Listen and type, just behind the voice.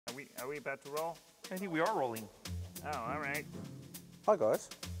Are we about to roll? I think we are rolling. Oh, all right. Hi, guys.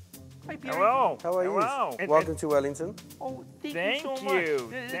 Hi, Piri. Hello. How are Hello. you? Welcome to Wellington. Oh, thank Thank you so you.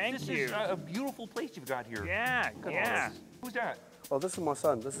 much. Thank you. This is a beautiful place you've got here. Yeah, yeah. Who's that? Oh, this is my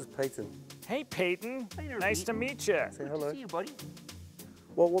son. This is Peyton. Hey, Peyton. Hi there, Nice Pete. to meet you. Say Good hello. to see you, buddy.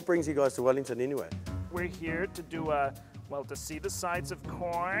 Well, what brings you guys to Wellington anyway? We're here to do well, to see the sights, of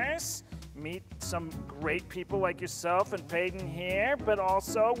course, meet some great people like yourself and Peyton here, but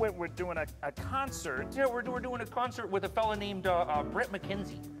also we're doing a concert. Yeah, we're doing a concert with a fella named Brett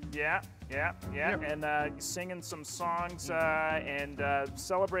McKenzie. Yeah, and singing some songs and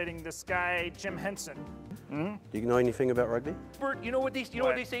celebrating this guy, Jim Henson. Do you know anything about rugby? Bert, you know what they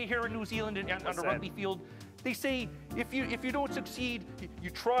say here in New Zealand and on the rugby field? They say if you don't succeed, you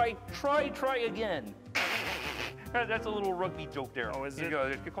try again. That's a little rugby joke there. Oh, is it?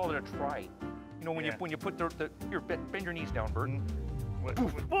 You call it a try. You know when you put here, bend your knees down, Bert. What?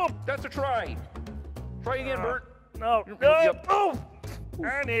 Boom, that's a try. Try again, Bert. No. Yep. Oh,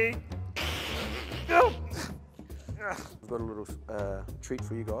 Ernie. No. I've got a little treat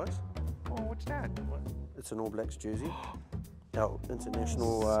for you guys. Oh, what's that? It's an All Blacks jersey. Our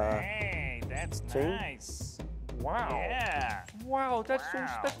international Hey, that's team. nice. Wow. Yeah. Wow, that's so Wow.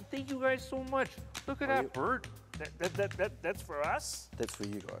 special. Thank you guys so much. Look at that, Bert. That's for us? That's for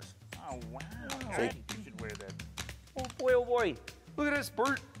you guys. Oh, wow. See? You should wear that. Oh boy. Look at this,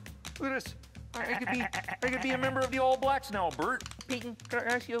 Bert. Look at this. I could be a member of the All Blacks now, Bert. Peyton, can I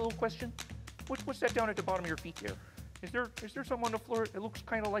ask you a little question? What's that down at the bottom of your feet there? Is there some on the floor that looks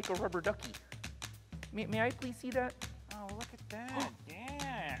kind of like a rubber ducky? May I please see that? Oh, look at that.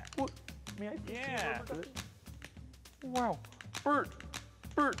 Yeah. What? May I please see a Yeah. rubber ducky? Wow. Bert.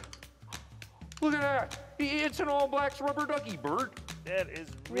 Look at that. It's an All Blacks rubber ducky, Bert. That is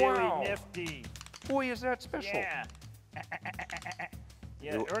really Wow. nifty. Boy, is that special. Yeah.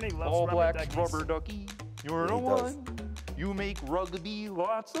 Yeah, Ernie loves All rubber Blacks duckies. rubber ducky, you're the He does. one. You make rugby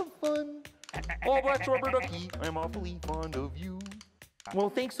lots of fun. All Blacks rubber ducky, I'm awfully fond of you. Well,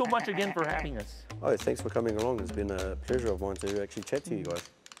 thanks so much again for having us. Oh, thanks for coming along. It's been a pleasure of mine to actually chat to you guys.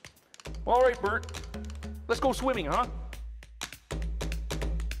 All right, Bert, let's go swimming, huh?